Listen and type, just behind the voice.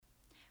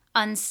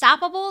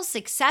Unstoppable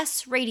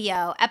Success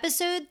Radio,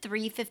 episode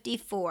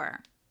 354.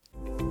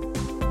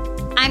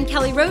 I'm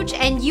Kelly Roach,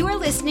 and you are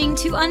listening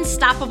to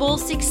Unstoppable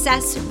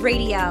Success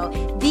Radio,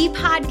 the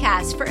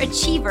podcast for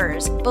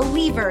achievers,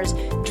 believers,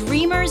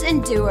 dreamers,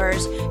 and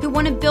doers who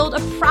want to build a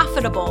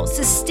profitable,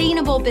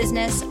 sustainable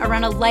business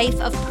around a life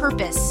of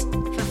purpose,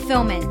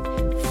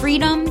 fulfillment,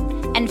 freedom,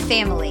 and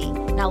family.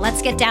 Now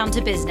let's get down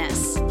to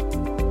business.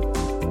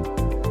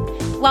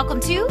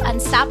 Welcome to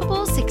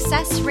Unstoppable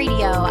Success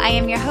Radio. I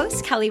am your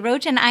host, Kelly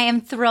Roach, and I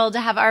am thrilled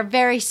to have our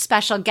very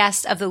special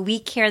guest of the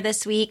week here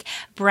this week,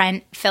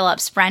 Brent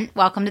Phillips. Brent,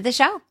 welcome to the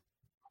show.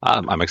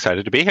 I'm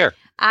excited to be here.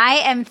 I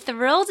am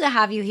thrilled to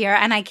have you here,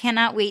 and I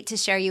cannot wait to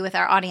share you with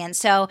our audience.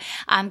 So,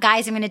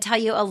 guys, I'm going to tell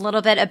you a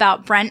little bit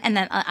about Brent, and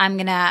then I'm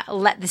going to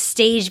let the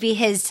stage be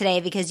his today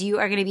because you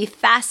are going to be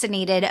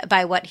fascinated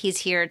by what he's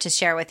here to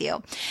share with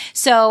you.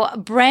 So,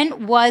 Brent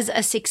was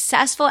a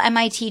successful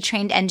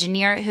MIT-trained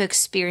engineer who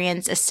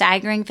experienced a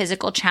staggering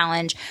physical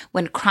challenge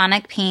when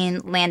chronic pain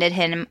landed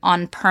him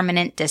on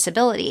permanent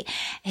disability.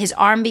 His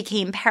arm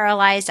became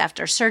paralyzed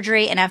after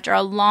surgery, and after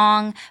a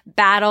long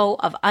battle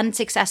of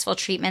unsuccessful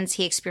treatments,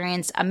 he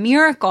experienced a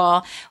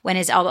miracle when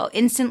his elbow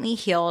instantly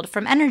healed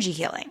from energy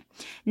healing.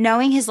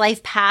 Knowing his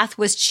life path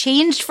was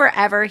changed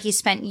forever, he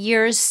spent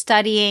years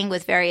studying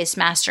with various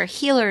master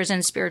healers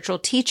and spiritual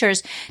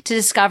teachers to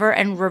discover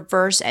and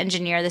reverse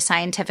engineer the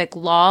scientific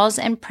laws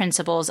and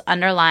principles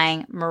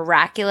underlying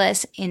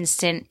miraculous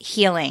instant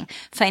healing,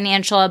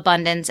 financial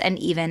abundance, and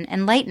even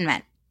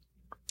enlightenment.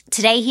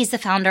 Today, he's the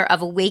founder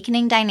of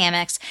Awakening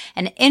Dynamics,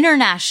 an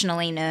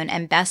internationally known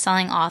and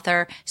best-selling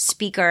author,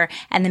 speaker,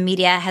 and the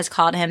media has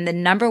called him the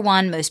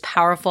 #1 most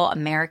powerful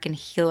American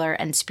healer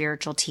and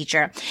spiritual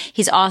teacher.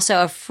 He's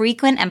also a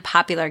frequent and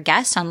popular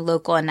guest on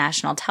local and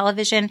national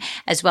television,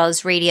 as well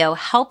as radio,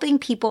 helping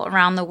people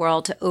around the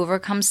world to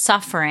overcome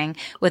suffering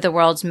with the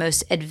world's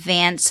most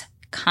advanced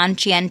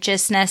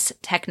conscientiousness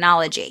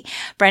technology.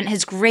 Brent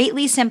has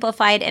greatly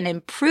simplified and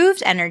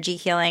improved energy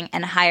healing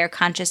and higher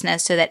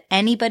consciousness so that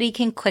anybody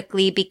can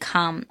quickly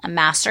become a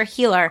master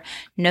healer,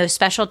 no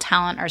special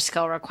talent or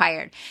skill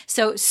required.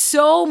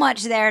 So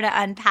much there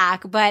to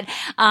unpack, but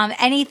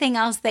anything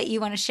else that you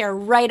want to share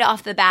right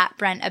off the bat,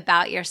 Brent,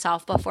 about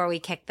yourself before we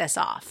kick this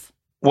off?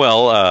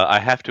 Well, I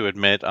have to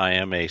admit I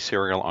am a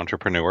serial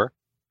entrepreneur.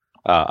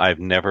 I've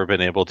never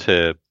been able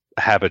to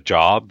have a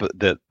job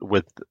that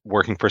with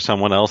working for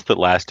someone else that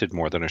lasted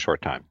more than a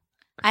short time.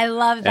 I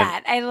love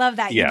that.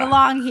 Yeah. You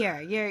belong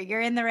here.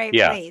 You're in the right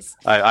place.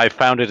 I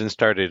founded and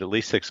started at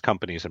least 6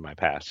 companies in my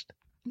past.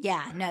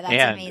 Yeah, no,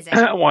 that's amazing.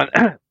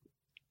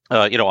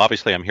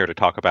 Obviously I'm here to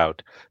talk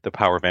about the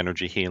power of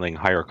energy healing,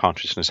 higher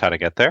consciousness, how to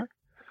get there.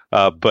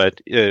 But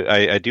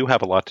I do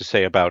have a lot to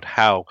say about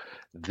how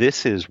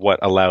this is what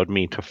allowed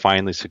me to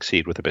finally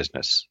succeed with a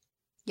business.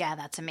 Yeah,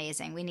 that's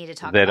amazing. We need to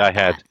talk about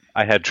that.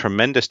 I had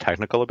tremendous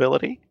technical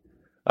ability,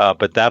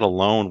 but that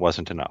alone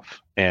wasn't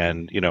enough.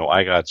 And,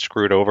 I got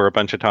screwed over a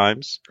bunch of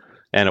times,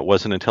 and it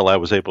wasn't until I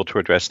was able to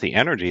address the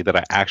energy that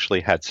I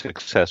actually had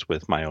success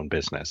with my own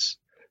business.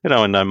 And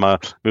I'm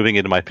moving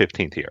into my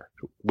 15th year,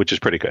 which is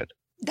pretty good.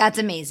 That's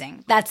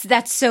amazing.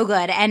 That's so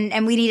good.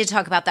 And we need to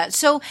talk about that.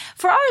 So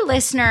for our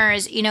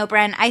listeners,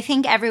 Brent, I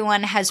think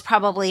everyone has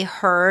probably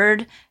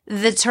heard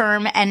the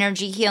term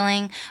energy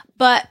healing,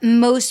 but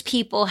most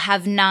people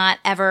have not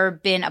ever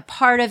been a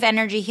part of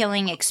energy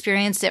healing,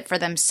 experienced it for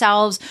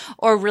themselves,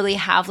 or really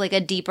have like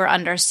a deeper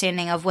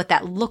understanding of what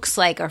that looks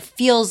like or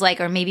feels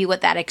like, or maybe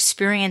what that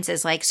experience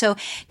is like. So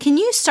can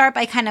you start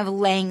by kind of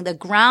laying the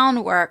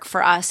groundwork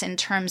for us in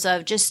terms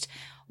of just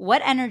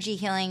what energy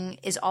healing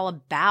is all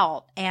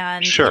about,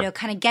 and Sure.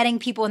 Kind of getting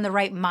people in the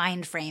right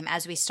mind frame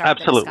as we start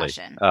the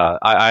discussion.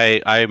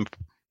 I'm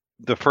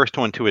the first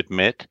one to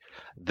admit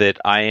that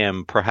I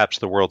am perhaps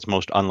the world's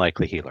most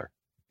unlikely healer.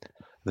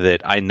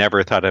 That I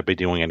never thought I'd be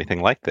doing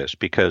anything like this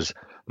because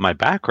my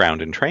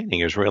background and training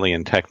is really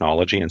in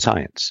technology and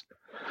science.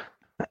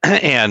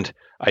 And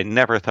I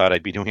never thought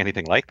I'd be doing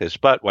anything like this.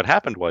 But what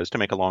happened was, to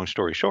make a long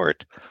story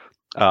short,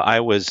 I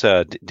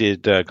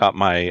got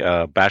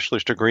my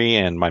bachelor's degree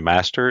and my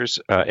master's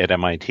at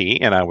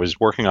MIT, and I was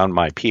working on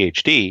my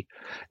PhD,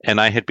 and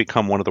I had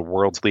become one of the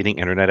world's leading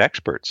internet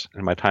experts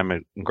in my time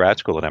in grad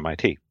school at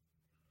MIT.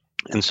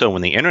 And so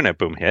when the internet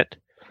boom hit,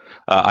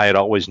 I had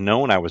always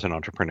known I was an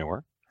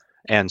entrepreneur,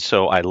 and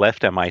so I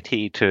left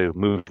MIT to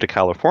move to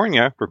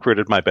California,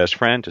 recruited my best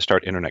friend to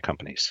start internet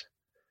companies.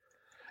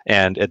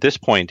 And at this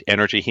point,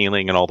 energy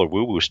healing and all the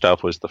woo-woo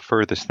stuff was the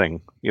furthest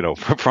thing,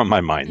 from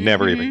my mind.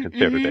 Never even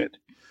considered it.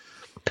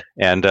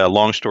 And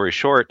long story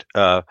short,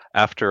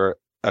 after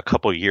a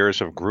couple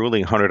years of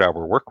grueling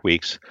 100-hour work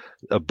weeks,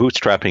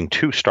 bootstrapping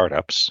 2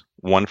 startups,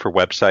 one for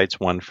websites,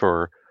 one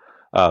for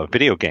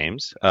video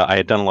games, I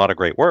had done a lot of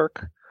great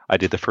work. I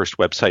did the first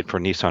website for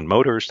Nissan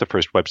Motors, the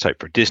first website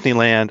for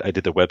Disneyland. I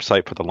did the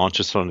website for the launch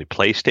of Sony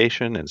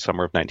PlayStation in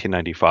summer of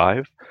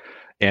 1995.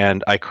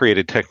 And I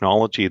created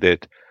technology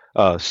that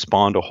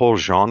spawned a whole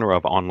genre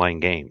of online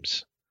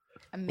games.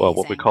 Amazing. Well,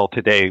 what we call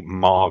today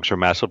MOGs, or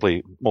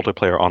massively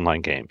multiplayer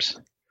online games.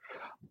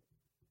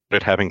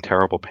 But having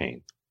terrible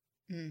pain.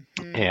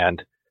 Mm-hmm.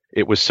 And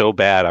it was so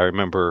bad. I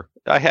remember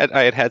I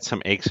had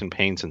some aches and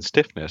pains and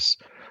stiffness,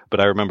 but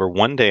I remember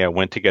one day I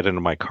went to get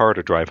into my car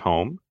to drive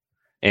home,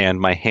 and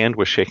my hand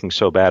was shaking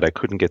so bad I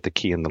couldn't get the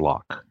key in the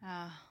lock.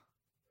 Oh.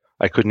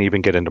 I couldn't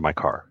even get into my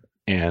car.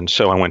 And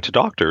so I went to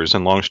doctors,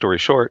 and long story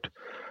short,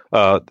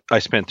 I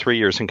spent 3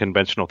 years in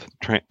conventional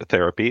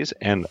therapies,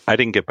 and I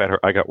didn't get better.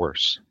 I got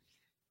worse.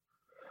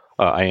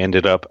 I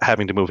ended up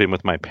having to move in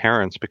with my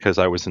parents because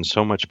I was in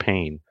so much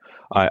pain.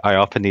 I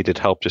often needed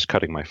help just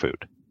cutting my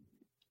food.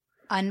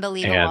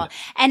 Unbelievable.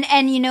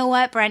 And you know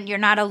what, Brent, you're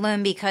not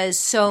alone, because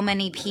so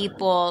many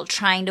people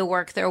trying to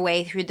work their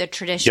way through the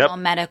traditional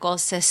medical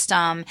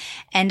system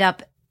end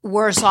up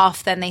worse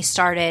off than they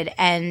started,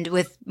 and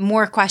with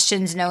more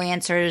questions, no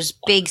answers,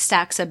 big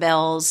stacks of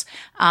bills,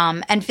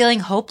 and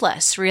feeling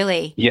hopeless,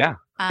 really. Yeah.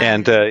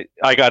 And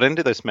I got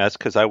into this mess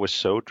because I was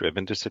so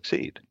driven to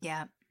succeed.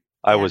 Yeah.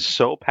 I was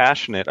so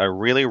passionate. I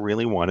really,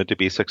 really wanted to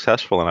be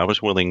successful, and I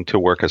was willing to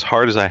work as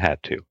hard as I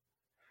had to.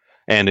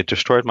 And it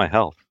destroyed my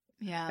health.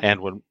 Yeah.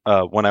 And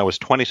when I was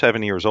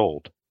 27 years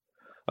old,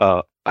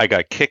 I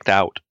got kicked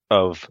out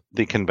of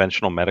the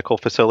conventional medical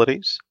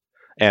facilities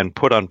and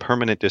put on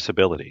permanent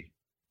disability.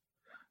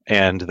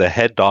 And the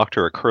head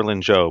doctor at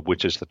Curlin Job,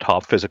 which is the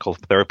top physical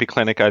therapy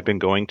clinic I'd been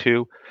going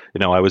to,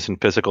 I was in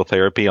physical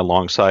therapy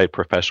alongside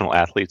professional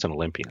athletes and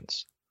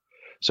Olympians.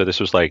 So this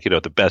was like,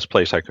 the best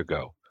place I could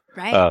go.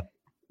 Right.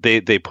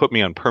 They put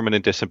me on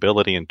permanent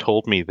disability and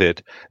told me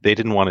that they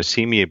didn't want to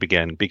see me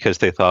again because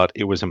they thought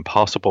it was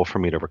impossible for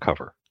me to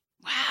recover.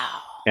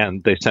 Wow.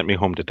 And they sent me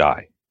home to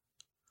die.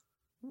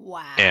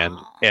 Wow.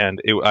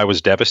 I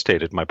was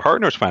devastated. My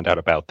partners found out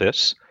about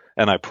this,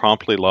 and I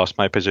promptly lost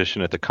my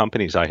position at the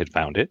companies I had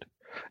founded.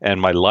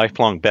 And my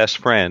lifelong best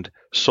friend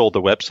sold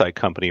the website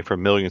company for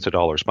millions of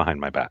dollars behind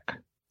my back.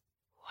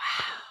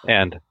 Wow.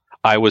 And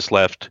I was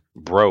left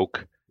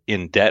broke,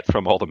 in debt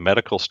from all the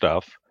medical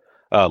stuff,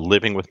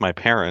 living with my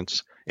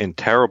parents in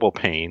terrible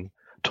pain,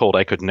 told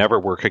I could never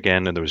work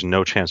again, and there was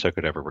no chance I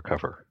could ever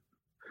recover.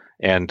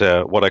 And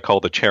what I call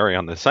the cherry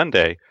on the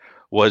sundae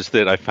was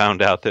that I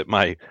found out that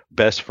my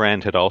best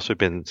friend had also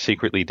been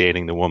secretly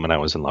dating the woman I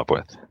was in love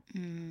with.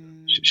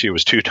 Mm. She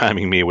was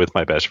two-timing me with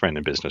my best friend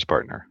and business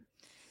partner.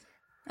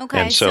 Okay,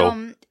 and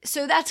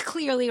so that's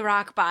clearly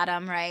rock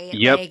bottom, right?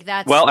 Yep. Like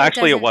that's, well,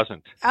 actually, it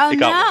wasn't. Oh, it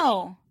got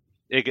no.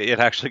 worse. It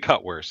actually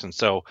got worse. And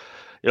so,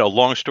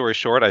 long story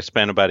short, I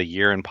spent about a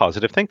year in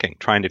positive thinking,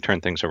 trying to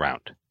turn things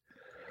around.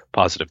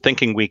 Positive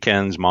thinking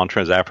weekends,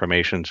 mantras,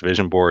 affirmations,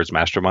 vision boards,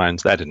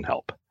 masterminds, that didn't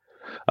help.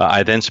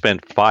 I then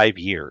spent 5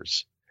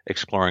 years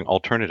exploring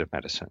alternative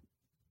medicine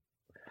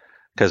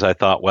because I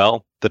thought,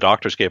 well, the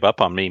doctors gave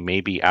up on me.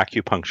 Maybe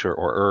acupuncture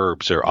or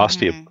herbs or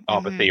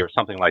osteopathy or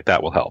something like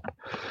that will help.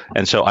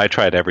 And so I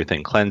tried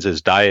everything: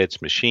 cleanses,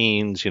 diets,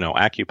 machines,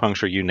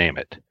 acupuncture, you name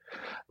it.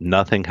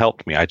 Nothing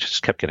helped me. I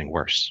just kept getting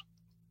worse.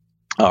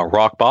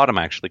 Rock bottom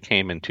actually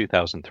came in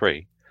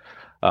 2003.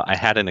 I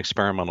had an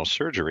experimental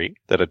surgery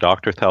that a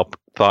doctor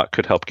thought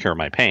could help cure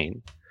my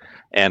pain.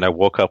 And I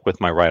woke up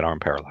with my right arm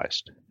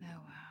paralyzed. Oh,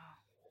 wow.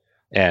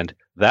 And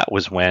that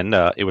was when,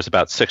 it was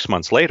about 6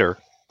 months later,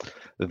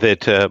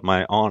 that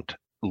my aunt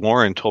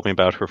Lauren told me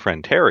about her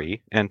friend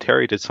Terry. And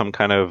Terry did some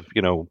kind of,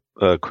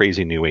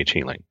 crazy new age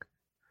healing.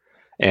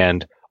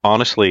 And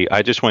honestly,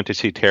 I just went to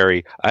see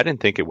Terry. I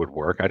didn't think it would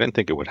work. I didn't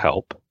think it would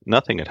help.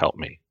 Nothing had helped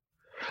me.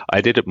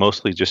 I did it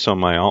mostly just so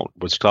my aunt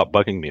would stop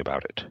bugging me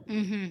about it.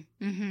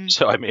 Mm-hmm. Mm-hmm.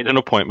 So I made an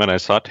appointment. I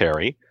saw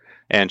Terry,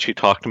 and she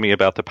talked to me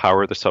about the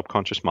power of the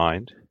subconscious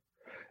mind,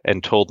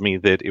 and told me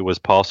that it was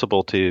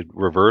possible to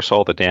reverse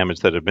all the damage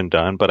that had been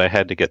done, but I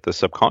had to get the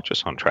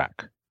subconscious on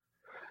track.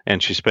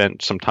 And she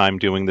spent some time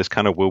doing this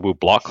kind of woo-woo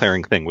block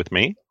clearing thing with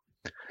me.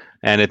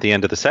 And at the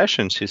end of the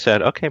session, she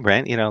said, "Okay,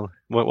 Brent,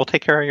 we'll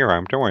take care of your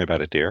arm. Don't worry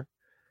about it, dear."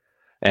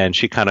 And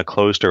she kind of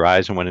closed her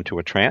eyes and went into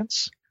a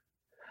trance.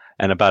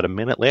 And about a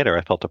minute later,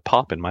 I felt a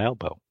pop in my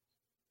elbow,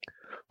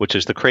 which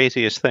is the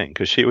craziest thing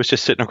because she was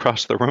just sitting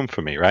across the room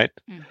from me, right?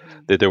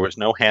 Mm-hmm. There was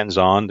no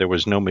hands-on, there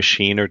was no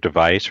machine or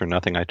device or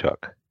nothing I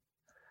took.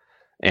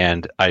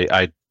 And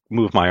I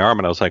moved my arm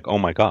and I was like, oh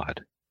my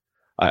God,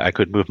 I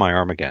could move my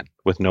arm again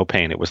with no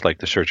pain. It was like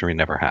the surgery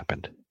never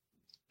happened.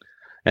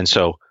 And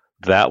so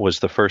that was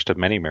the first of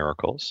many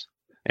miracles.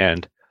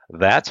 And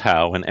that's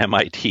how an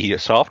MIT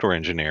software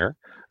engineer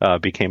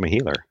became a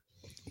healer.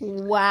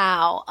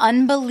 Wow,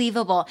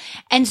 unbelievable.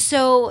 And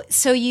so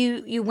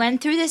you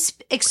went through this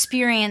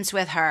experience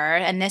with her,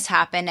 and this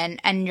happened,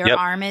 and your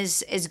arm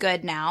is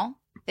good now.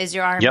 Is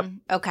your arm? Yep.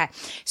 Okay.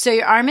 So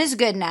your arm is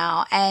good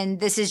now, and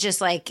this is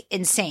just like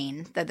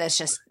insane that this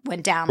just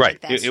went down right.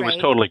 like this, it right?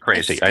 was totally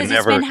crazy. I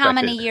never. It's been how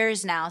many it.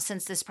 years now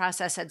since this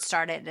process had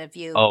started? Of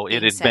you? Oh,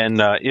 it had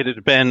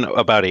been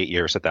about 8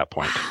 years at that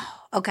point. Wow.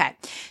 Okay.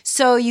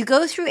 So you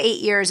go through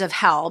 8 years of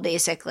hell,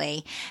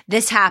 basically.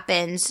 This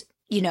happens.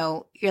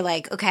 You're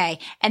like, okay.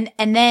 And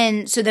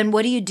then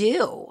what do you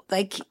do?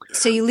 Like,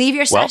 so you leave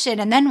your session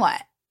and then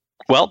what?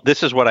 Well,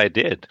 this is what I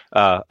did.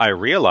 I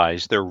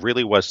realized there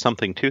really was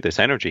something to this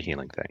energy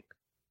healing thing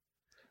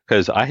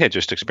because I had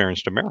just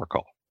experienced a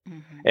miracle.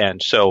 Mm-hmm.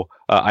 And so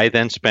I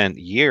then spent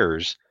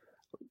years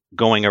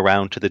going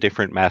around to the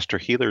different master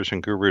healers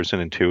and gurus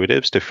and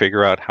intuitives to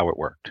figure out how it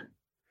worked.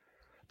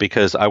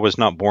 Because I was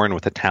not born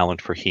with a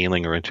talent for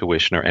healing or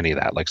intuition or any of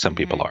that, like some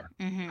people are.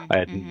 I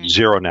had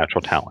zero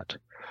natural talent.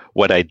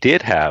 What I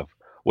did have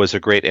was a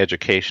great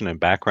education and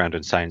background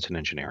in science and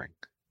engineering.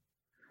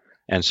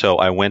 And so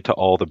I went to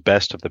all the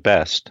best of the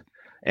best,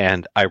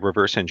 and I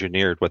reverse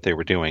engineered what they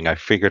were doing. I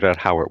figured out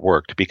how it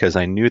worked because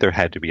I knew there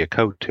had to be a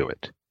code to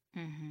it.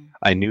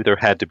 I knew there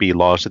had to be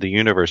laws of the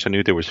universe. I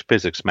knew there was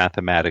physics,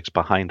 mathematics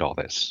behind all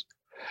this.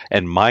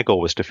 And my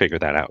goal was to figure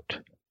that out.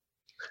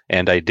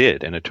 And I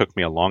did, and it took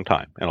me a long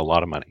time and a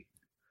lot of money.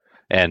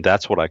 And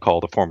that's what I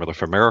call the formula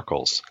for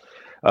miracles.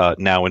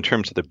 Now, in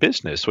terms of the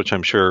business, which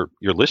I'm sure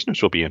your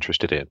listeners will be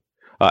interested in,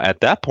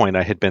 at that point,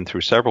 I had been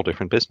through several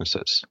different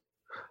businesses.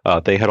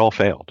 They had all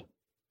failed.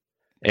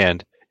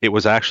 And it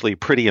was actually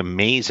pretty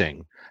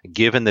amazing,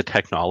 given the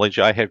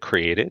technology I had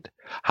created,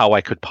 how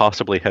I could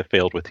possibly have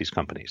failed with these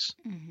companies.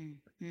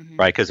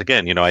 Right? Because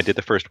again, I did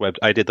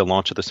the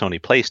launch of the Sony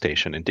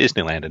PlayStation in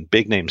Disneyland and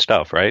big name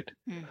stuff, right?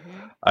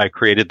 I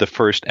created the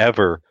first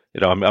ever,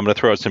 I'm going to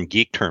throw out some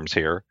geek terms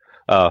here,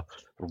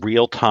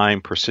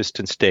 real-time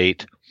persistent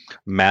state,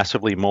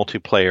 massively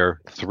multiplayer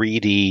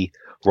 3D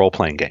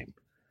role-playing game.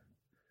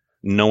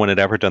 No one had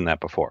ever done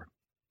that before.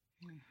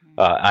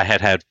 I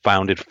had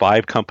founded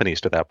 5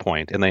 companies to that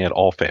point, and they had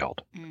all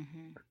failed.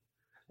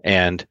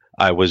 And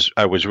I was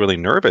really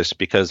nervous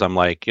because I'm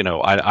like,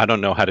 I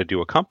don't know how to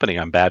do a company.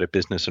 I'm bad at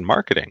business and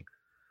marketing.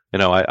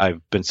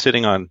 I've been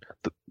sitting on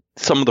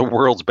some of the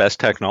world's best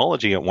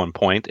technology at one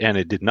point, and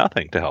it did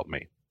nothing to help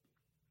me.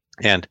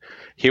 And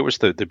here was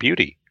the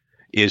beauty,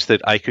 is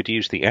that I could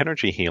use the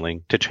energy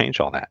healing to change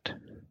all that.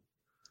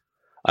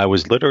 I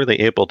was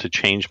literally able to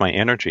change my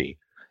energy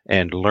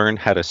and learn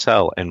how to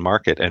sell and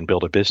market and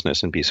build a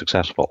business and be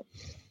successful.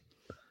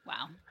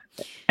 Wow.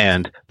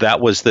 And that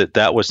was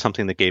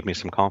something that gave me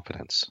some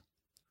confidence.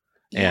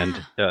 Yeah.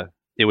 And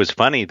it was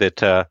funny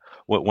that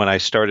when I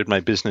started my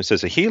business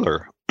as a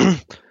healer,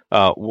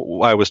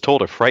 I was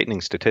told a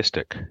frightening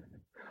statistic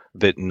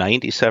that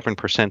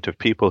 97% of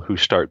people who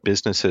start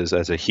businesses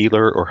as a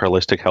healer or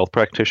holistic health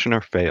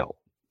practitioner fail.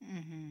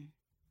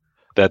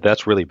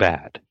 That's really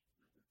bad.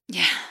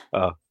 Yeah.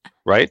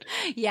 Right?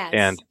 Yes.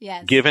 And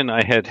yes. Given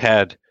I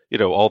had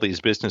all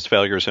these business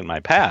failures in my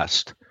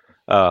past,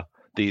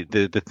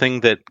 the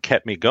thing that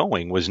kept me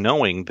going was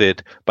knowing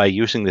that by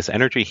using this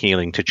energy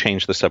healing to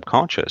change the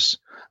subconscious,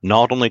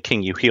 not only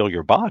can you heal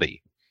your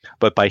body,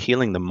 but by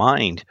healing the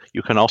mind,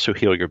 you can also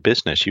heal your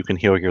business. You can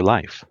heal your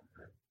life.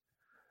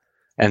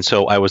 And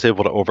so I was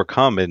able to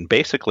overcome. And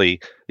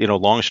basically,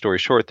 long story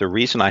short, the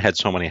reason I had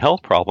so many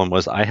health problems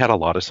was I had a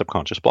lot of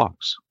subconscious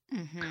blocks.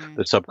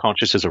 The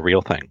subconscious is a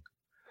real thing.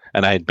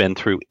 And I had been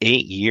through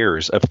 8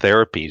 years of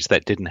therapies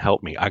that didn't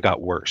help me. I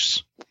got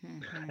worse.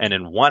 And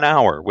in 1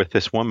 hour with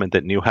this woman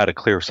that knew how to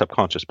clear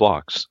subconscious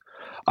blocks,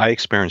 I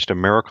experienced a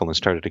miracle and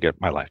started to get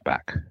my life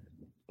back.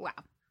 Wow.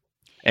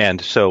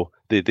 And so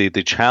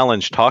the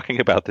challenge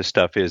talking about this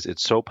stuff is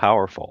it's so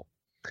powerful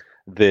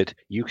that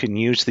you can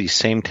use these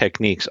same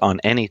techniques on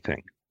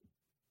anything.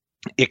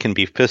 It can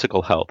be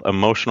physical health,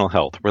 emotional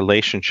health,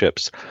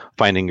 relationships,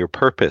 finding your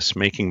purpose,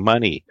 making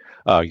money,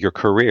 your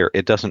career.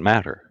 It doesn't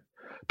matter.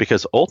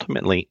 Because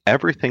ultimately,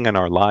 everything in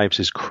our lives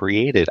is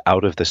created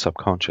out of the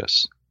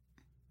subconscious.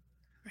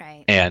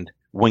 Right. And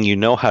when you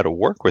know how to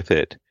work with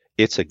it,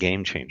 it's a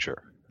game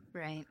changer.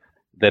 Right.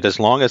 That as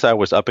long as I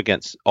was up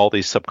against all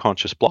these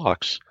subconscious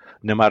blocks,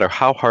 no matter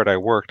how hard I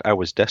worked, I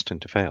was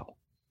destined to fail.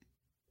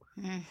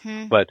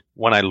 But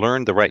when I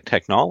learned the right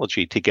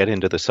technology to get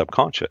into the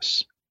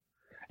subconscious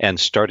and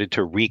started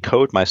to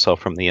recode myself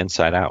from the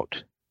inside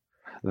out,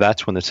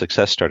 that's when the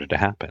success started to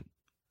happen.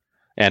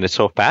 And it's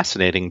so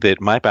fascinating that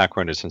my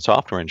background is in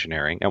software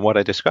engineering. And what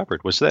I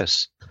discovered was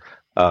this.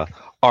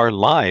 Our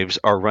lives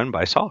are run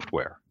by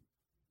software.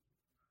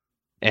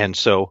 And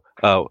so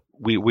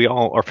we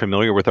all are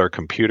familiar with our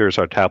computers,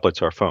 our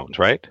tablets, our phones,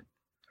 right?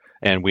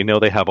 And we know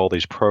they have all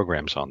these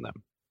programs on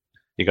them.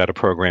 You got a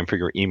program for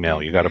your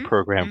email. You got a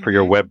program for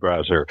your web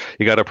browser.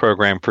 You got a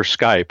program for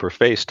Skype or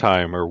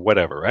FaceTime or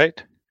whatever,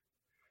 right?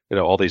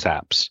 All these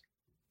apps.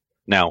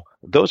 Now,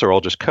 those are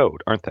all just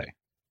code, aren't they?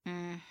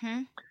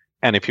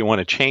 And if you want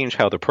to change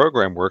how the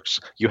program works,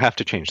 you have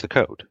to change the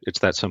code. It's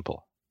that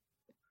simple.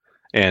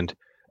 And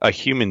a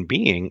human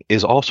being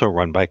is also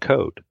run by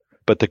code,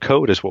 but the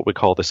code is what we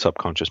call the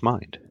subconscious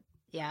mind.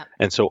 Yeah.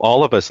 And so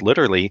all of us,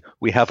 literally,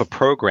 we have a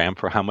program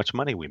for how much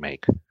money we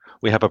make.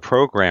 We have a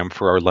program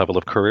for our level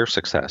of career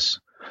success.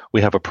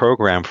 We have a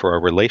program for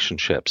our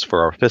relationships,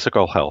 for our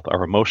physical health,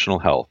 our emotional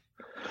health,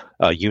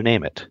 you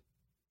name it.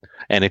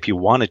 And if you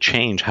want to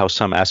change how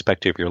some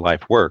aspect of your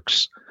life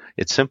works,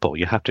 it's simple.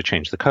 You have to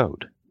change the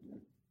code.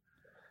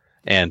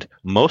 And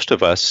most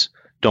of us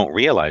don't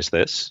realize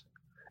this,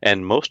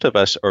 and most of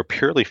us are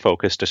purely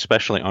focused,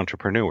 especially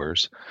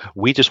entrepreneurs.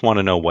 We just want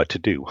to know what to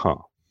do, huh?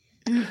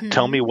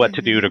 Tell me what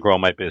to do to grow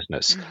my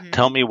business.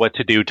 Tell me what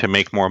to do to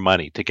make more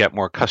money, to get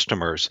more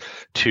customers,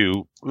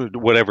 to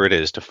whatever it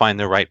is, to find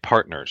the right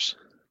partners.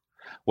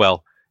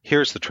 Well,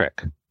 here's the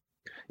trick.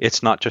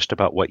 It's not just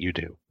about what you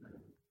do.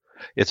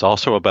 It's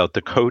also about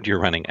the code you're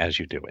running as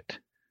you do it.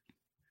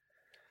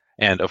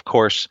 And of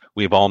course,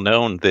 we've all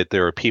known that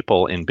there are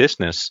people in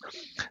business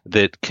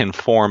that can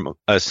form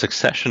a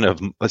succession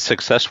of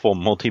successful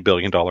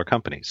multi-billion dollar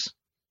companies.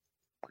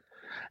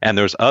 And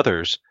there's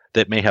others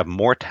that may have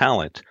more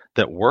talent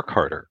that work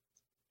harder,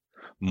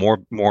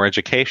 more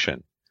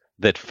education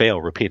that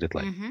fail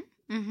repeatedly.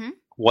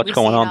 What's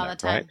going on there,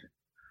 right?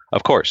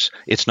 Of course,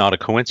 it's not a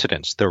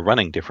coincidence. They're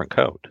running different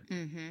code.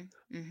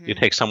 You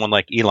take someone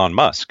like Elon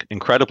Musk,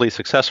 incredibly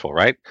successful,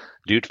 right?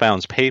 Dude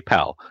founds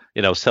PayPal,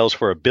 sells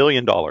for $1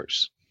 billion.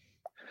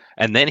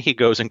 And then he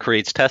goes and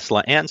creates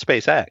Tesla and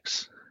SpaceX.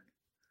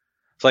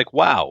 It's like,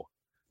 wow,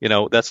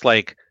 that's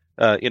like,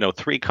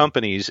 3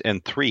 companies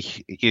and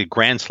 3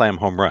 grand slam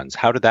home runs.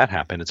 How did that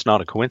happen? It's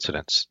not a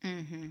coincidence.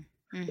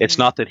 It's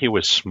not that he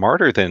was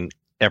smarter than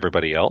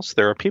everybody else.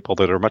 There are people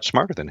that are much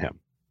smarter than him.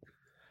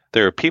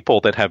 There are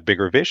people that have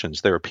bigger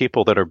visions. There are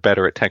people that are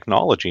better at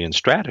technology and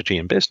strategy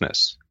and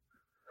business.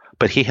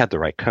 But he had the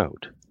right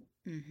code.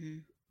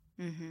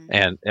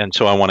 And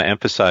so I want to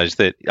emphasize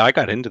that I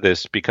got into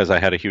this because I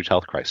had a huge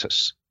health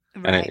crisis.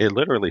 Right. And it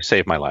literally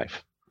saved my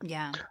life.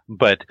 Yeah.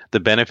 But the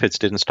benefits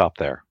didn't stop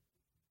there.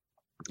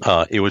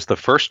 It was the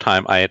first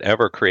time I had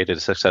ever created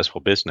a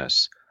successful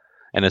business.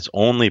 And it's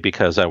only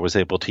because I was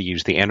able to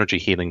use the energy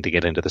healing to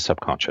get into the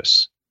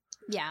subconscious.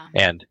 Yeah.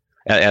 And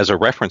as a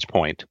reference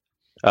point,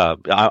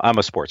 I'm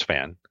a sports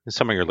fan.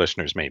 Some of your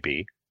listeners may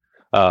be.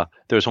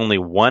 There's only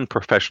one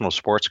professional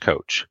sports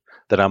coach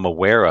that I'm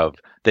aware of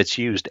that's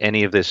used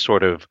any of this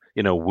sort of,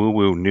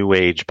 woo-woo, new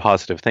age,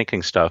 positive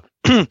thinking stuff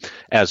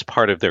as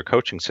part of their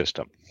coaching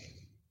system.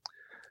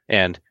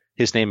 And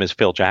his name is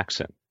Phil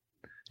Jackson.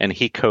 And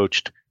he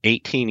coached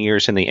 18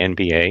 years in the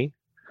NBA.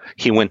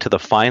 He went to the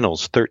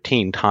finals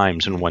 13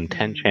 times and won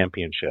 10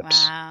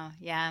 championships. Wow,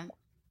 yeah.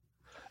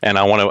 And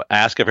I want to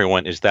ask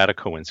everyone, is that a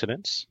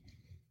coincidence?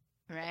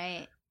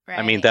 Right.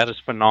 I mean, that is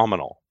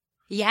phenomenal.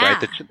 Yeah.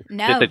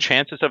 Right? The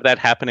chances of that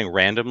happening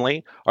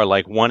randomly are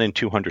like 1 in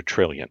 200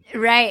 trillion.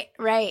 Right.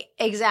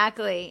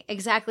 Exactly.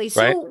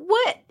 So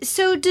right?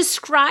 So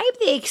describe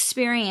the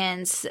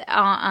experience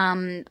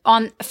from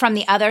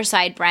the other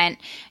side, Brent,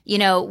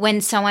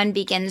 when someone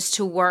begins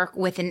to work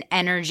with an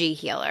energy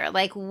healer.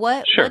 Like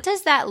what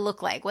does that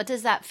look like? What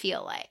does that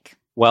feel like?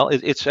 Well,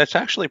 it's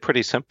actually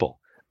pretty simple.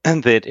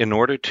 And that in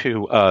order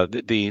to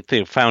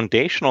the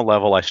foundational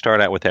level I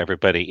start out with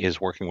everybody is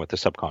working with the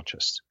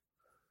subconscious.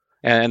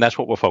 And that's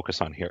what we'll focus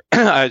on here.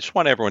 I just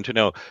want everyone to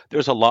know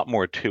there's a lot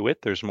more to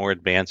it. There's more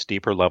advanced,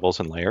 deeper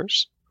levels and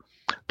layers.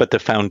 But the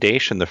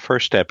foundation, the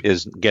first step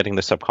is getting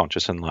the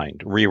subconscious in line,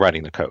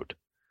 rewriting the code.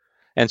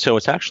 And so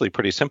it's actually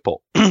pretty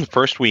simple.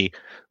 First, we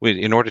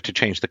in order to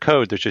change the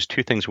code, there's just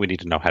 2 things we need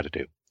to know how to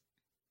do.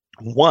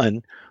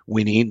 One,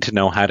 we need to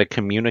know how to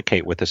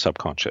communicate with the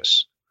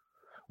subconscious.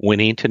 We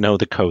need to know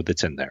the code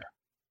that's in there.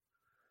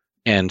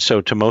 And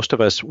so to most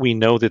of us, we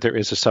know that there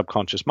is a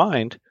subconscious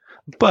mind,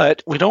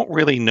 but we don't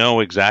really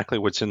know exactly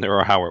what's in there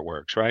or how it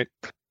works, right?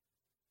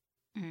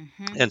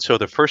 And so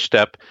the first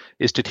step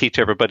is to teach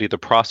everybody the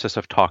process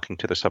of talking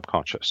to the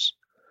subconscious.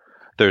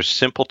 There's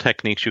simple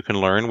techniques you can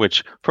learn,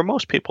 which for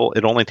most people,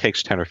 it only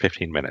takes 10 or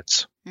 15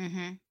 minutes.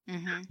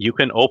 You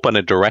can open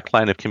a direct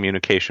line of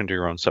communication to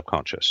your own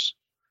subconscious.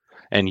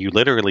 And you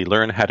literally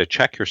learn how to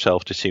check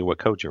yourself to see what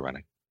code you're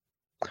running.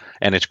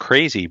 And it's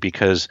crazy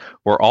because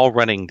we're all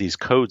running these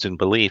codes and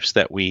beliefs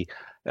that we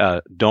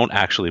don't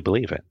actually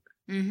believe in.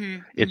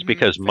 It's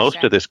because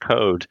most of this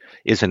code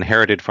is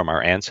inherited from our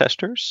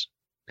ancestors,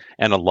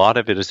 and a lot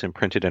of it is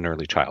imprinted in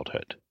early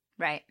childhood.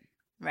 Right.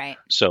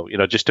 So,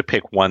 just to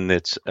pick one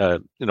that's,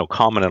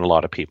 common in a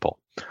lot of people.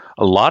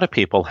 A lot of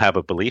people have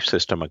a belief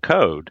system, a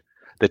code,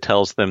 that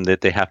tells them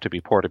that they have to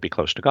be poor to be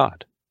close to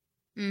God.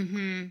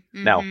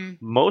 Now,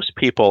 most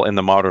people in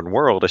the modern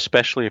world,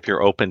 especially if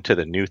you're open to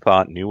the new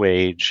thought, new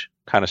age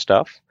kind of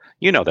stuff,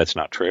 that's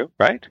not true,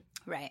 right?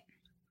 Right.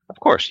 Of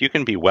course, you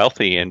can be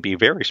wealthy and be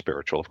very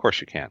spiritual. Of course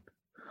you can.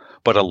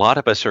 But a lot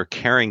of us are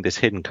carrying this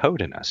hidden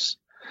code in us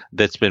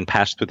that's been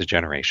passed through the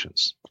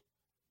generations.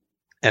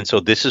 And so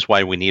this is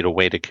why we need a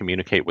way to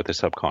communicate with the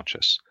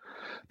subconscious,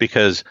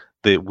 because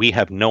we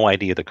have no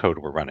idea the code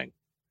we're running.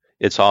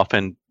 It's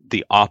often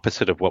the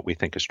opposite of what we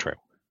think is true.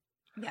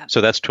 Yeah.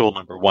 So that's tool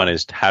number 1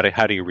 is how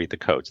do you read the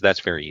codes? That's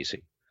very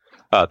easy.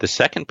 The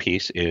second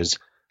piece is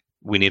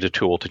we need a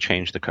tool to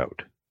change the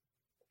code.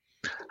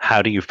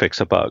 How do you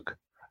fix a bug?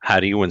 How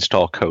do you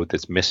install code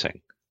that's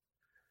missing?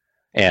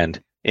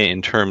 And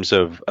in terms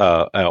of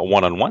a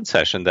one-on-one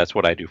session, that's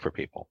what I do for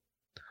people.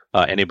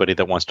 Anybody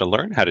that wants to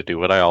learn how to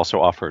do it, I also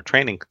offer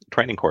training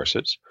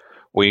courses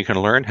where you can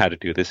learn how to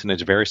do this, and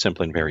it's very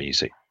simple and very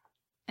easy.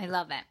 I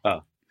love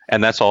it.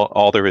 And that's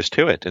all there is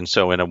to it. And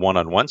so in a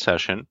one-on-one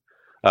session,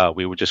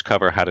 we would just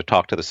cover how to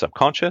talk to the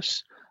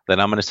subconscious. Then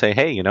I'm going to say,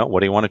 hey, what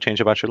do you want to change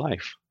about your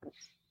life?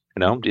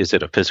 Is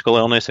it a physical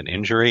illness, an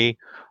injury?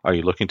 Are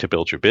you looking to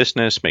build your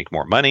business, make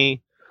more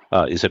money?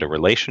 Is it a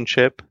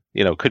relationship?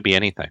 Could be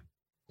anything.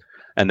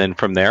 And then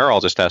from there, I'll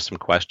just ask some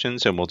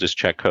questions and we'll just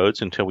check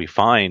codes until we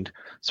find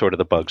sort of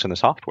the bugs in the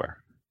software.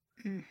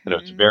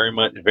 It's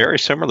very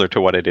similar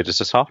to what I did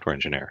as a software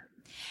engineer.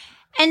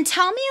 And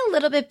tell me a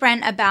little bit,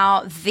 Brent,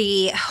 about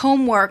the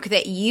homework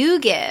that you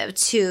give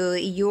to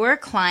your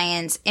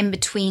clients in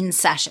between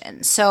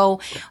sessions.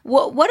 So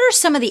what are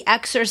some of the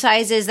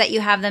exercises that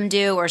you have them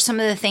do, or some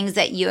of the things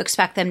that you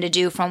expect them to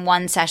do from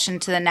one session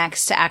to the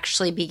next to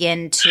actually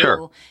begin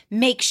to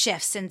make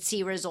shifts and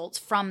see results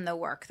from the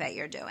work that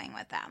you're doing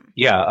with them?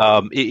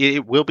 Yeah,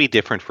 it will be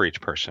different for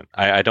each person.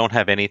 I don't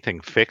have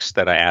anything fixed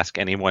that I ask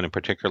anyone in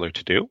particular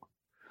to do,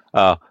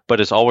 but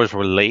it's always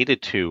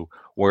related to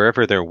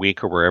wherever they're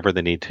weak or wherever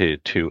they need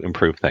to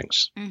improve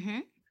things.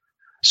 Mm-hmm.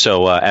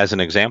 So as an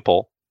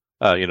example,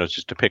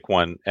 just to pick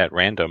one at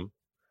random,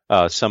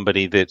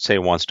 somebody that, say,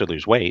 wants to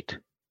lose weight,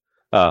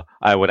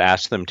 I would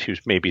ask them to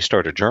maybe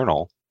start a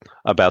journal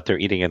about their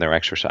eating and their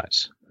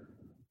exercise.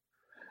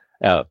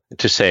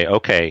 To say,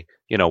 okay,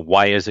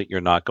 why is it you're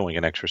not going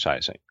and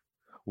exercising?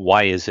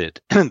 Why is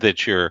it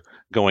that you're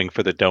going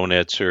for the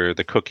donuts or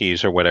the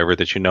cookies or whatever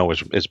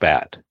that is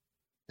bad?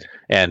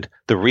 And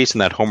the reason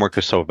that homework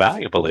is so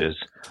valuable is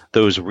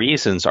those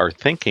reasons, our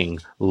thinking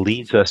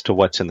leads us to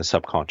what's in the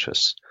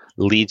subconscious,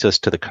 leads us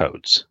to the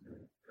codes,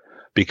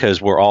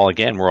 because we're all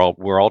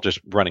just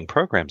running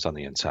programs on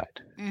the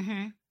inside.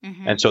 Mm-hmm.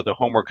 Mm-hmm. And so the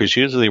homework is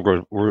usually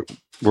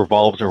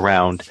revolves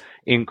around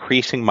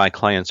increasing my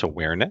client's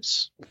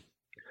awareness,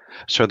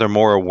 so they're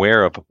more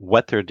aware of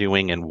what they're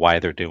doing and why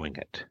they're doing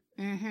it.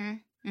 Mm-hmm.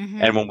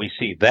 Mm-hmm. And when we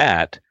see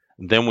that,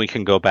 then we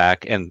can go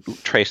back and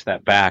trace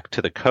that back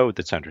to the code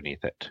that's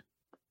underneath it.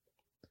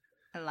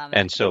 I love it.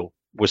 And so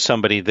with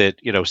somebody that,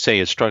 say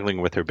is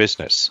struggling with their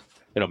business,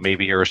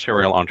 maybe you're a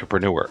serial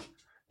entrepreneur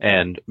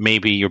and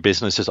maybe your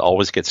businesses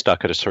always get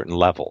stuck at a certain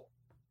level.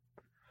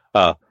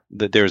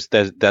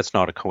 That's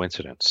not a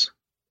coincidence.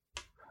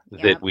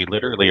 Yep. That we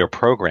literally are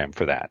programmed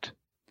for that.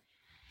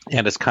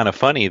 And it's kind of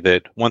funny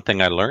that one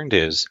thing I learned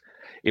is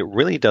it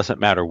really doesn't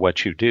matter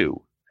what you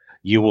do.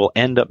 You will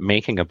end up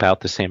making about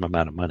the same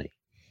amount of money.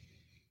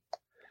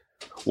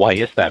 Why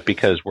is that?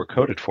 Because we're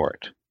coded for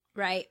it.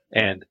 Right.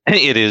 And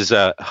it is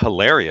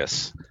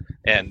hilarious,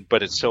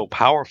 but it's so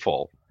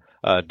powerful.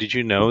 Did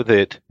you know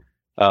that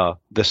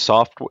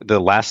the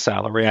last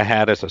salary I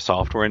had as a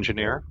software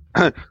engineer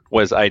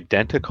was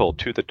identical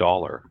to the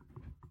dollar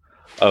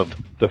of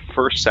the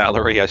first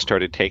salary I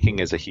started taking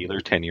as a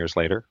healer 10 years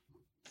later?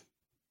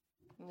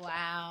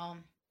 Wow.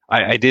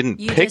 I didn't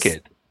pick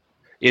it.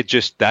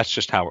 That's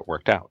just how it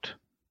worked out.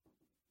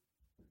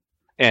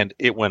 And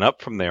it went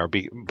up from there.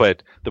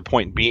 But the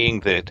point being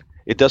that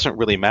it doesn't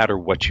really matter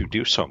what you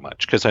do so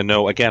much. Because I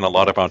know, again, a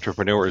lot of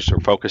entrepreneurs are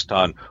focused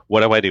on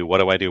what do I do? What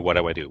do I do? What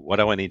do I do? What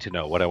do I need to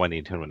know? What do I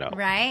need to know?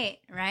 Right,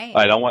 right.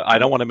 I don't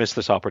want to miss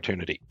this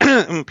opportunity.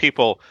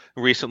 People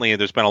recently,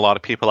 there's been a lot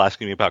of people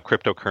asking me about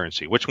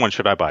cryptocurrency. Which one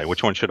should I buy?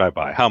 Which one should I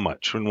buy? How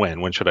much? And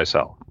when? When should I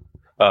sell?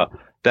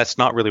 That's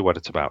not really what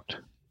it's about.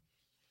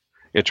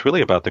 It's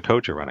really about the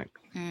code you're running.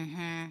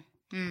 Mm-hmm.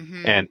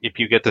 Mm-hmm. And if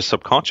you get the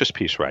subconscious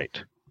piece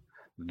right,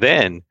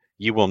 then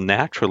you will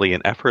naturally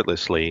and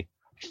effortlessly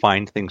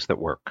find things that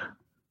work.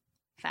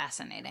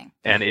 Fascinating.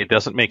 And it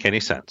doesn't make any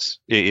sense.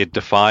 It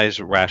defies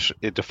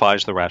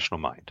the rational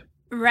mind.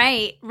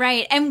 Right,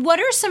 right. And what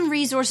are some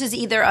resources,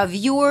 either of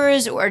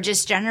yours or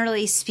just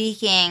generally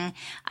speaking,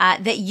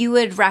 that you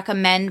would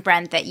recommend,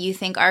 Brent, that you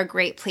think are a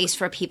great place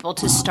for people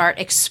to start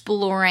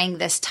exploring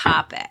this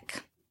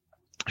topic?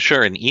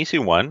 Sure. An easy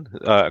one,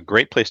 a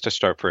great place to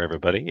start for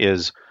everybody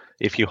is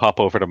if you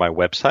hop over to my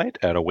website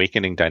at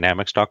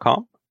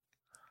awakeningdynamics.com.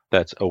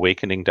 That's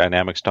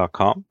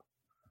awakeningdynamics.com.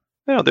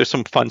 There's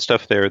some fun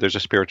stuff there. There's a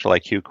spiritual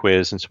IQ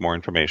quiz and some more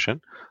information.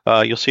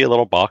 You'll see a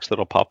little box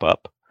that'll pop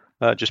up.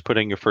 Just put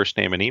in your first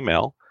name and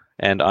email,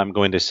 and I'm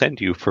going to send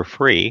you for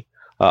free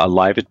a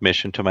live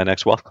admission to my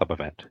next Wealth Club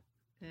event.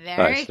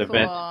 Very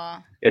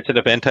cool. It's an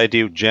event I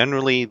do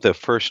generally the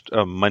first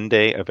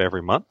Monday of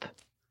every month.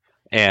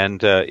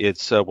 And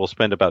we'll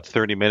spend about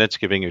 30 minutes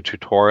giving you a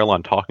tutorial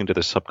on talking to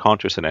the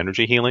subconscious and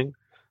energy healing.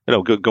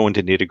 Go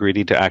into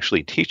nitty-gritty to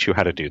actually teach you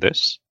how to do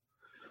this.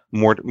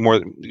 More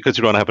because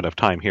we don't have enough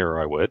time here,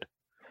 or I would.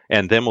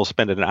 And then we'll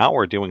spend an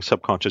hour doing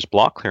subconscious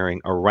block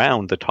clearing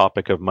around the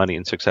topic of money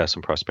and success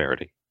and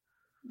prosperity.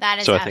 That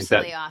is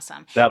absolutely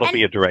awesome. That'll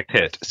be a direct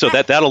hit. So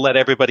that'll let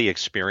everybody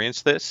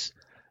experience this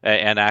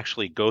and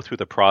actually go through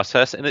the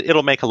process. And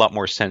it'll make a lot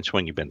more sense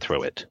when you've been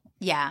through it.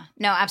 Yeah,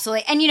 no,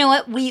 absolutely. And you know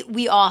what?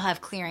 We all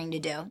have clearing to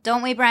do,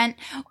 don't we, Brent?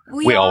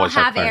 We all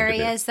have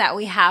areas that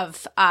we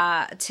have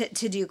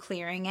to do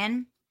clearing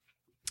in.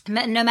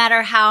 No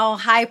matter how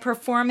high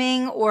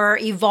performing or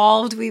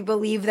evolved we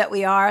believe that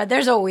we are,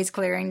 there's always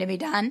clearing to be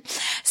done.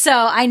 So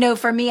I know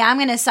for me, I'm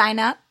going to sign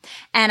up,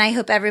 and I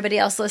hope everybody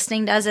else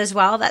listening does as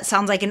well. That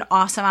sounds like an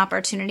awesome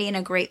opportunity and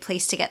a great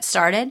place to get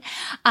started.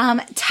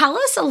 Tell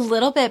us a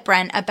little bit,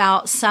 Brent,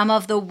 about some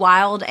of the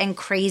wild and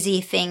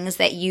crazy things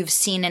that you've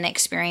seen and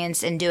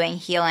experienced in doing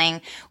healing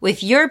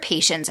with your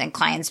patients and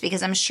clients,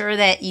 because I'm sure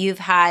that you've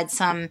had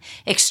some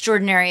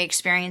extraordinary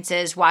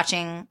experiences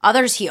watching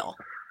others heal.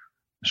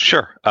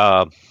 Sure.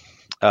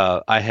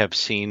 I have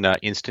seen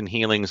instant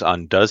healings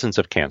on dozens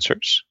of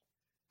cancers.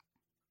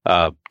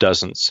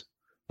 Dozens.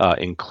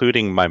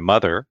 including my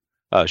mother.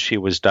 She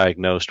was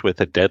diagnosed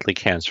with a deadly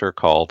cancer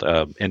called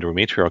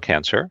endometrial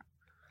cancer.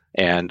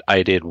 And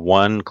I did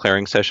one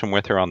clearing session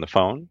with her on the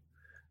phone,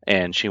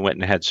 and she went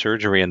and had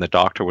surgery, and the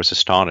doctor was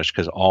astonished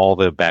because all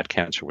the bad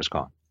cancer was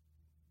gone.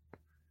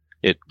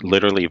 It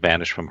literally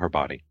vanished from her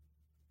body.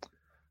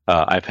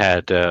 I've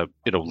had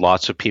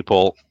lots of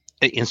people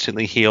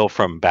instantly heal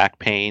from back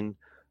pain,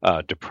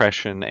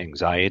 depression,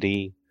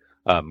 anxiety,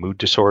 mood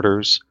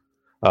disorders.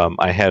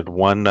 I had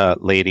one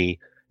lady,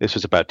 this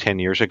was about 10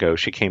 years ago,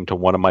 she came to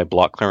one of my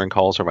block clearing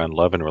calls around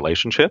love and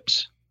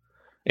relationships,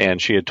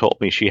 and she had told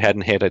me she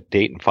hadn't had a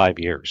date in 5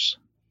 years.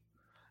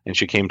 And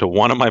she came to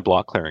one of my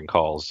block clearing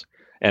calls,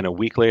 and a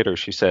week later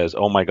she says,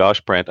 "Oh my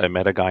gosh, Brent, I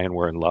met a guy and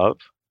we're in love."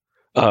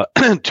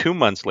 2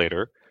 months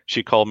later,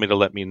 she called me to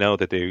let me know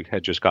that they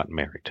had just gotten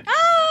married. Oh,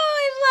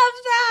 I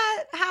love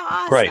that. How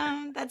awesome.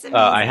 Right. That's amazing.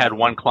 I had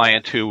one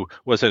client who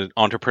was an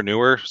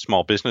entrepreneur,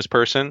 small business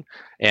person,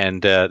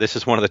 and this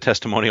is one of the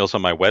testimonials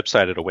on my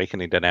website at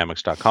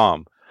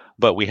awakeningdynamics.com.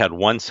 But we had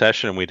one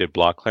session and we did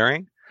block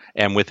clearing,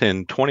 and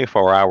within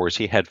 24 hours,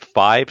 he had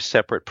 5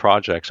 separate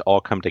projects all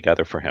come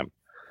together for him.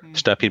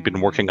 Stuff he'd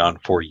been working on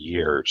for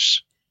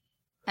years.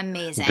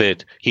 Amazing.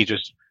 That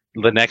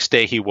the next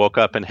day he woke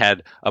up and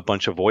had a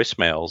bunch of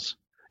voicemails,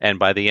 and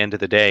by the end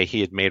of the day,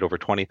 he had made over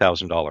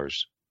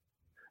 $20,000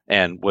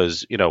 and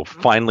was,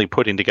 finally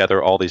putting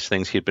together all these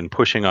things he'd been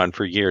pushing on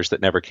for years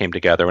that never came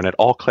together, and it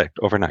all clicked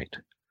overnight.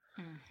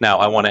 Mm-hmm. Now,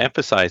 I want to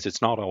emphasize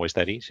it's not always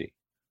that easy,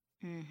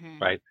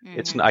 right?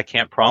 Mm-hmm. I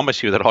can't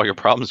promise you that all your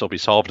problems will be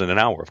solved in an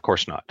hour. Of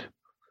course not.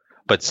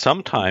 But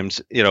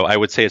sometimes, I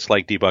would say it's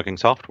like debugging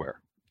software.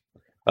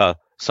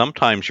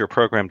 Sometimes your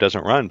program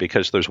doesn't run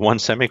because there's one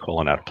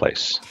semicolon out of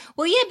place.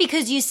 Well, yeah,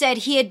 because you said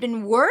he had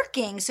been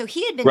working, so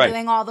he had been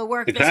doing all the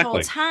work this whole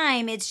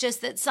time. It's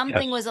just that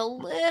something was a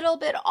little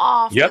bit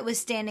off that was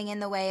standing in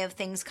the way of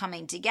things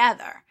coming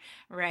together,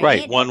 right?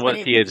 Right. One was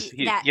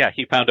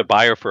he found a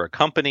buyer for a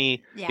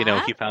company.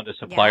 Yeah. He found a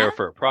supplier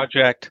for a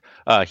project.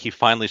 He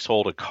finally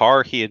sold a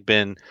car he had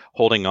been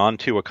holding on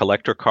to, a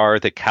collector car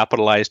that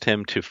capitalized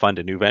him to fund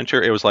a new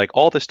venture. It was like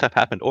all this stuff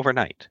happened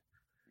overnight.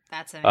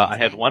 That's amazing. I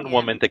had one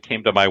woman that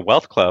came to my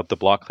wealth club, the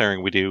block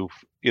clearing we do,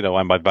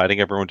 I'm inviting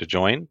everyone to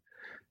join.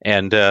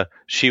 And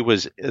she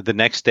was, the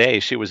next day,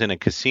 she was in a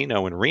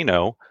casino in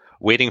Reno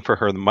waiting for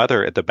her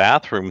mother at the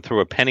bathroom, threw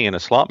a penny in a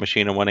slot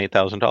machine and won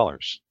 $8,000.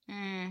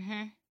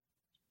 Mm-hmm.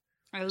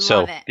 I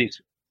love it.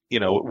 These,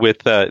 with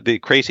the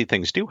crazy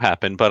things do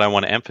happen, but I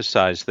want to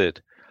emphasize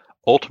that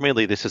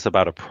ultimately this is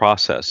about a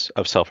process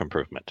of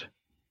self-improvement.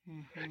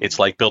 It's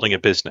like building a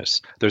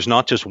business. There's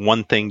not just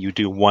one thing you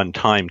do one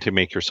time to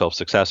make yourself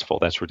successful.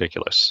 That's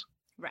ridiculous.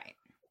 Right.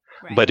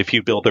 But if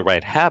you build the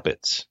right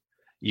habits,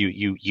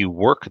 you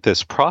work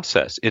this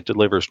process, it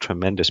delivers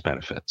tremendous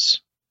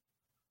benefits.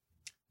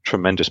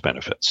 Tremendous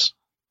benefits.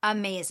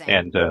 Amazing.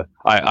 And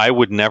I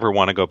would never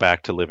want to go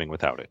back to living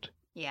without it.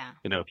 Yeah.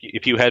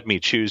 If you had me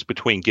choose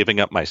between giving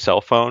up my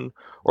cell phone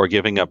or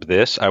giving up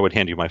this, I would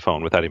hand you my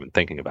phone without even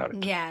thinking about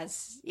it.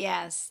 Yes.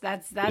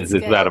 That's It's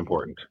good. that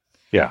important.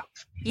 Yeah.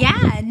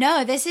 Yeah,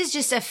 no, this is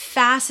just a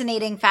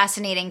fascinating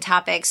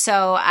topic.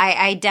 So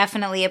I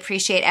definitely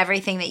appreciate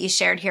everything that you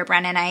shared here,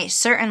 Brent. And I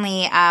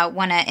certainly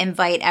want to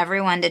invite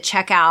everyone to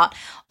check out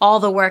all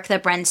the work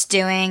that Brent's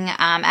doing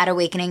at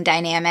Awakening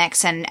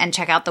Dynamics and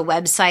check out the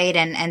website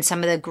and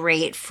some of the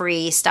great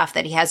free stuff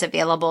that he has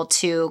available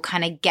to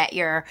kind of get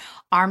your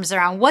arms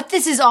around what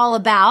this is all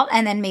about,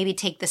 and then maybe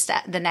take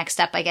the next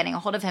step by getting a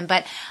hold of him.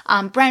 But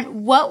Brent,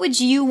 what would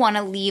you want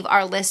to leave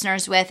our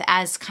listeners with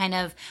as kind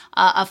of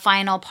a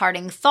final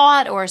parting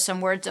thought or some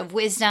words of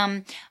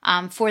wisdom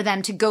for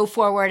them to go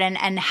forward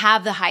and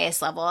have the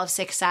highest level of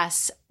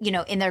success,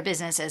 in their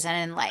businesses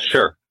and in life?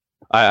 Sure.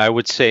 I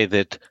would say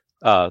that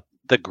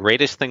the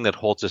greatest thing that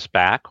holds us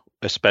back,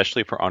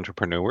 especially for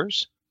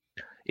entrepreneurs,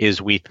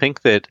 is we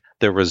think that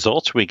the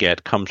results we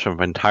get comes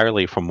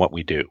entirely from what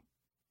we do.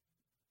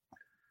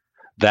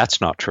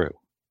 That's not true.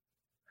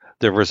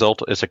 The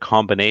result is a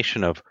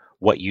combination of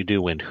what you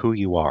do and who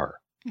you are.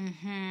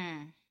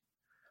 Mm-hmm.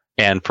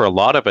 And for a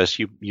lot of us,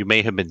 you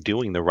may have been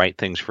doing the right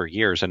things for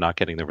years and not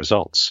getting the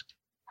results.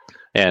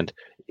 And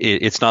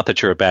it's not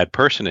that you're a bad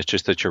person, it's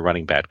just that you're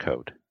running bad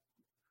code.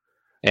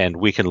 And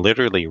we can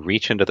literally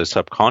reach into the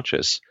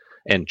subconscious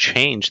and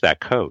change that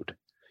code.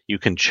 You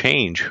can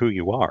change who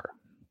you are,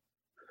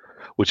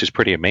 which is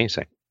pretty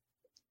amazing.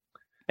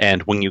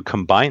 And when you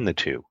combine the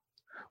two,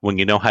 when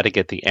you know how to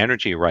get the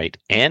energy right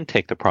and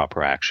take the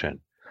proper action,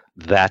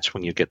 that's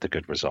when you get the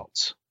good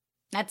results.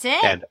 That's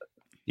it.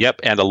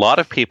 And a lot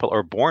of people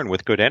are born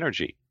with good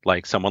energy,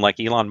 like someone like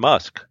Elon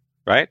Musk,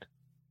 right?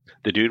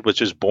 The dude was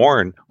just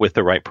born with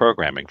the right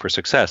programming for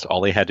success.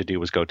 All he had to do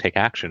was go take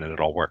action, and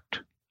it all worked.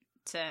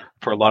 That's it.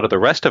 For a lot of the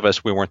rest of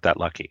us, we weren't that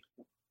lucky.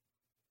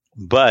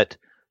 But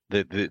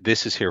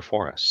this is here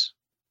for us.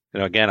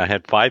 Again, I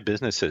had 5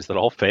 businesses that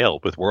all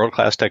failed with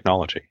world-class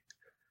technology.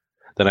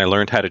 Then I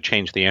learned how to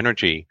change the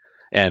energy,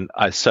 and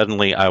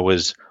suddenly I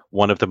was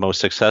one of the most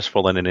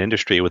successful in an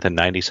industry with a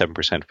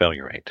 97%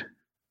 failure rate.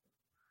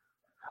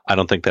 I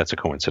don't think that's a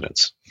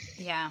coincidence.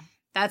 Yeah.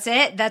 That's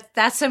it.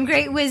 That's some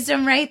great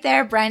wisdom right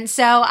there, Brent.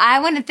 So I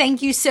want to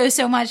thank you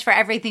so much for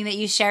everything that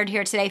you shared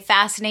here today.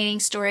 Fascinating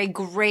story.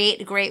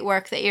 Great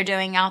work that you're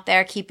doing out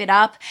there. Keep it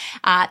up.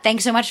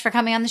 Thanks so much for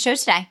coming on the show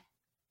today.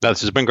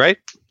 This has been great.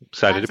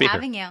 Excited Loved to be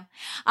having here.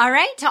 You. All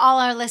right. To all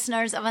our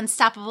listeners of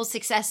Unstoppable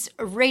Success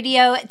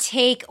Radio,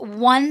 take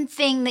one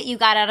thing that you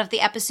got out of the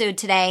episode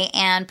today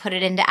and put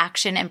it into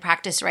action and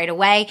practice right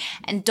away.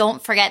 And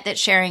don't forget that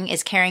sharing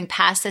is caring.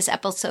 Pass this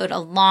episode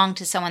along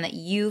to someone that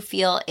you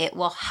feel it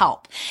will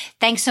help.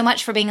 Thanks so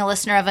much for being a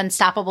listener of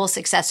Unstoppable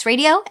Success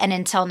Radio. And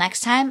until next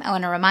time, I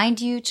want to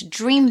remind you to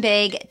dream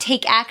big,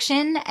 take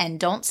action, and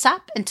don't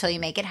stop until you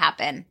make it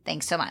happen.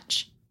 Thanks so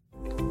much.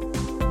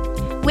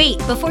 Wait,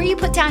 before you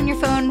put down your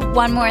phone,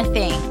 one more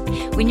thing.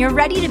 When you're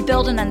ready to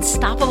build an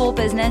unstoppable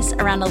business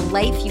around a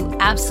life you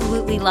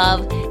absolutely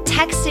love,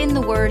 text in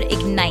the word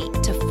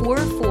IGNITE to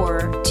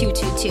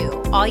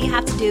 44222. All you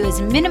have to do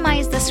is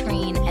minimize the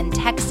screen and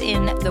text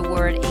in the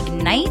word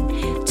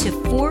IGNITE to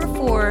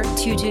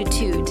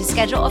 44222 to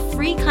schedule a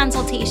free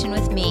consultation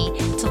with me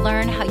to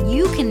learn how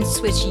you can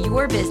switch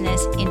your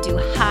business into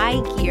high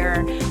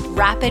gear,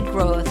 rapid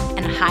growth,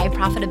 and high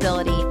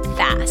profitability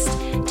fast.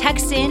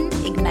 Text in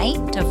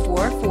IGNITE to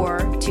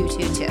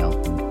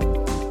 44222.